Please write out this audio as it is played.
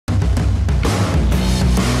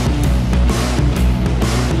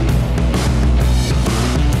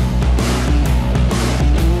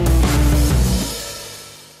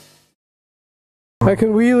I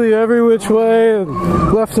can wheelie every which way,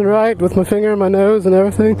 and left and right with my finger in my nose and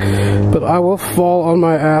everything, but I will fall on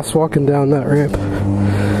my ass walking down that ramp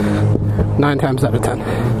 9 times out of 10.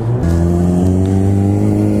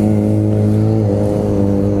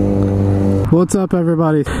 What's up,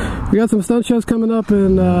 everybody? We got some stunt shows coming up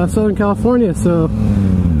in Southern California, so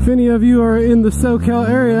if any of you are in the SoCal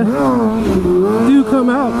area, do come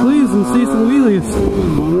out, please, and see some wheelies.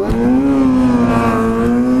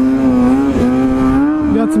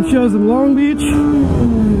 We got some shows in Long Beach.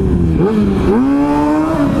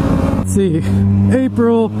 Let's see,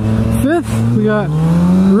 April 5th, we got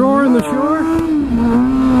Roar in the Shore,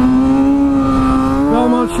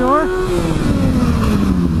 Belmont Shore.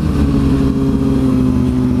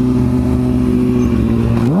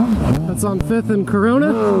 That's on 5th and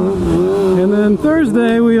Corona. And then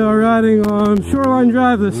Thursday we are riding on Shoreline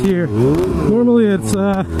Drive this year. Normally it's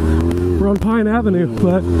we're on Pine Avenue,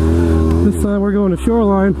 but this time we're going to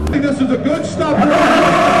Shoreline. I think this is a good stop.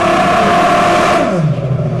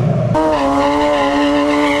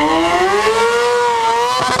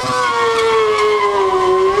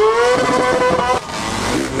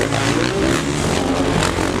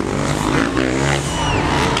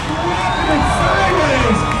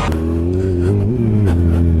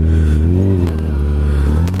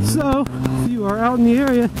 Out in the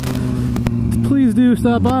area, please do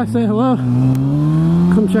stop by, say hello,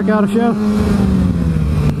 come check out a show.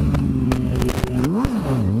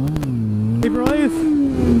 April 8th,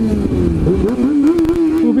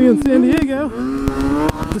 we'll be in San Diego,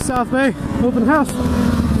 the Southbay open house,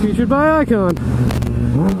 featured by ICON.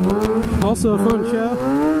 Also a fun show.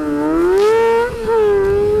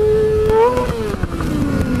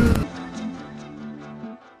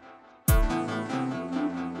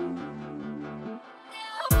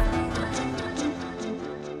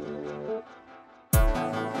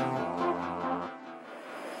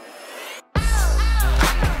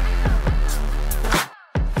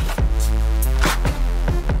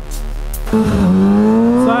 So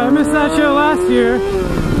I missed that show last year.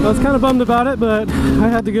 I was kind of bummed about it, but I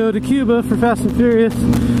had to go to Cuba for Fast and Furious,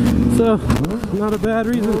 so not a bad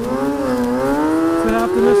reason to have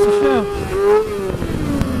to miss the show,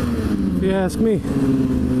 if you ask me.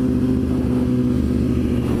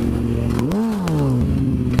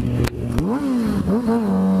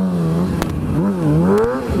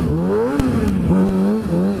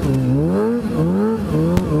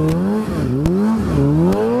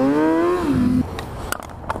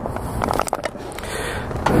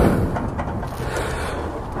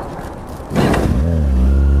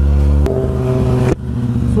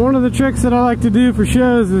 One of the tricks that I like to do for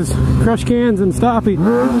shows is crush cans and stoppie.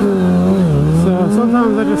 So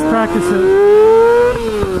sometimes I just practice it.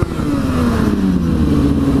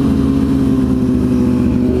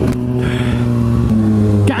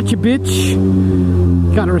 Gotcha, bitch.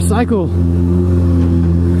 Gotta recycle. I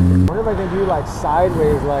wonder if I can do like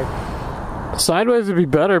sideways, like. Sideways would be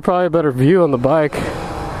better, probably a better view on the bike.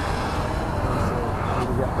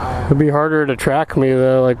 It'd be harder to track me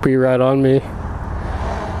though, like be right on me.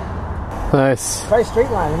 Nice. Try straight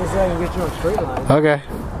line. Let me see if I can get you on straight line.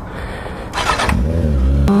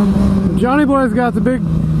 Okay. Johnny Boy's got the big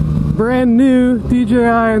brand new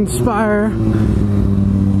DJI Inspire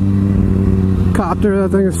copter.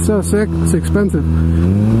 That thing is so sick. It's expensive.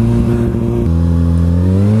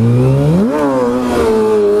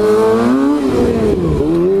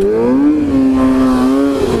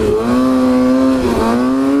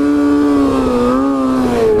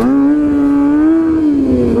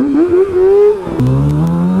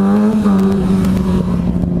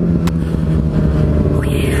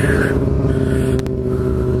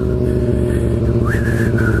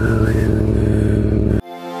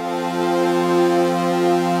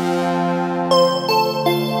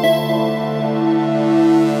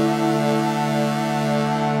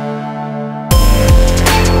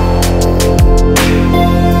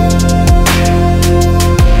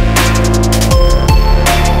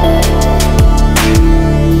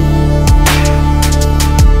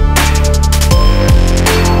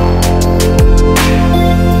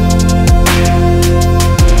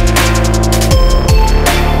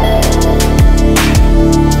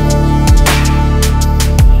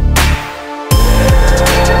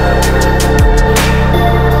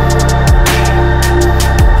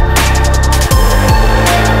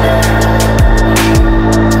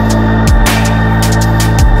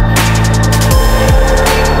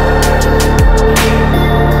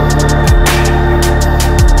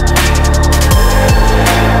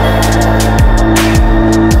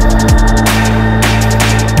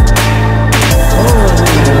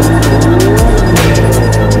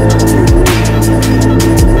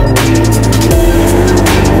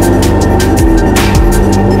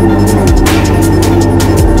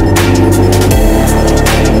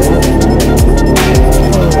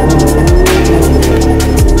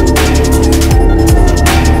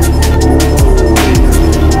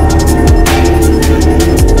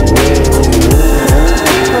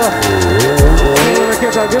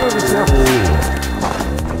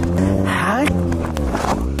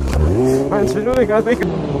 I think.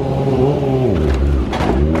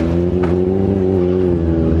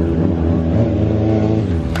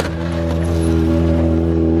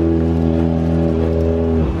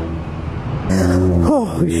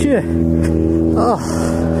 Holy shit. Oh.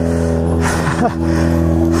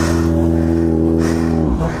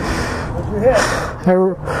 What'd you hit?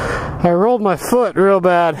 I rolled my foot real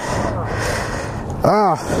bad.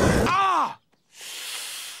 Ah. Ah!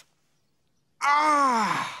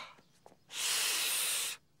 Ah!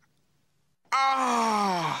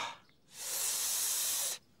 Ah!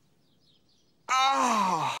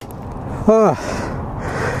 Ah! Ah.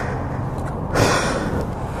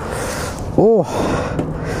 Oh,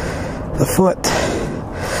 the foot.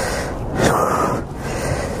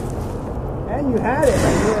 And you had it.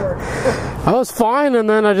 I was fine, and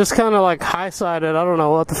then I just kind of like high-sided. I don't know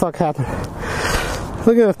what the fuck happened.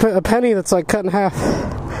 Look at a penny that's like cut in half.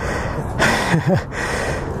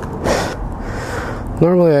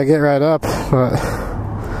 Normally I get right up, but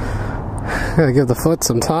I gotta give the foot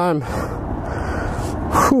some time.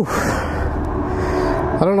 Whew.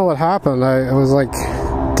 I don't know what happened. I was like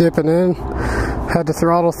dipping in, had to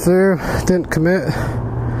throttle through, didn't commit.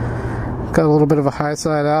 Got a little bit of a high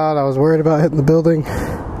side out. I was worried about hitting the building,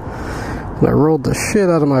 and I rolled the shit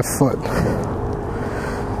out of my foot.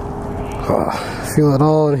 Oh, feel it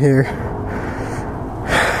all in here.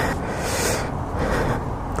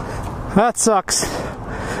 That sucks.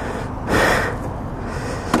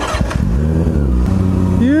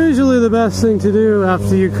 Usually the best thing to do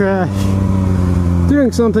after you crash,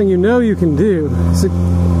 doing something you know you can do, is to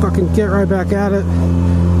fucking get right back at it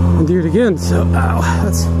and do it again. So, ow,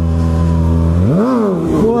 that's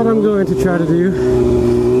what I'm going to try to do.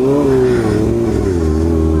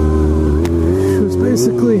 It was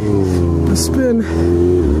basically a spin.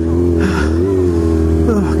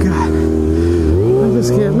 Oh god, I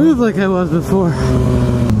just can't move like I was before.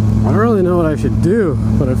 I don't really know what I should do,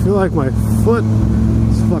 but I feel like my foot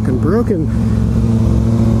is fucking broken.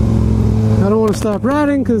 I don't want to stop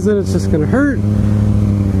riding because then it's just going to hurt.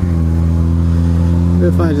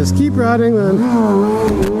 If I just keep riding, then I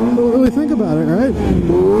don't really think about it, right?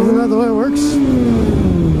 Isn't that the way it works?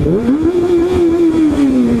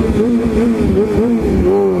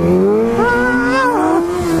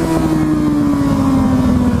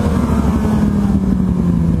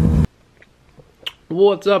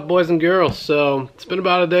 What's up, boys and girls? So, it's been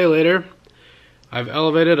about a day later. I've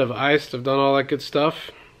elevated, I've iced, I've done all that good stuff.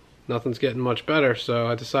 Nothing's getting much better, so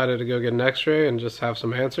I decided to go get an x-ray and just have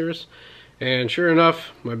some answers. And sure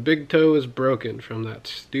enough, my big toe is broken from that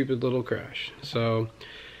stupid little crash. So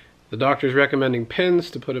the doctor's recommending pins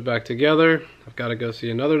to put it back together. I've got to go see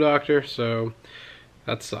another doctor, so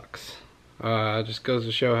that sucks. It just goes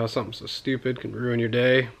to show how something so stupid can ruin your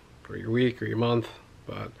day, or your week, or your month.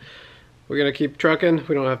 But we're gonna keep trucking.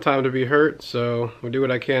 We don't have time to be hurt, so we'll do what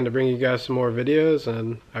I can to bring you guys some more videos,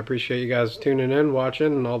 and I appreciate you guys tuning in,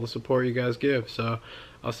 watching, and all the support you guys give. So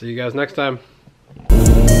I'll see you guys next time.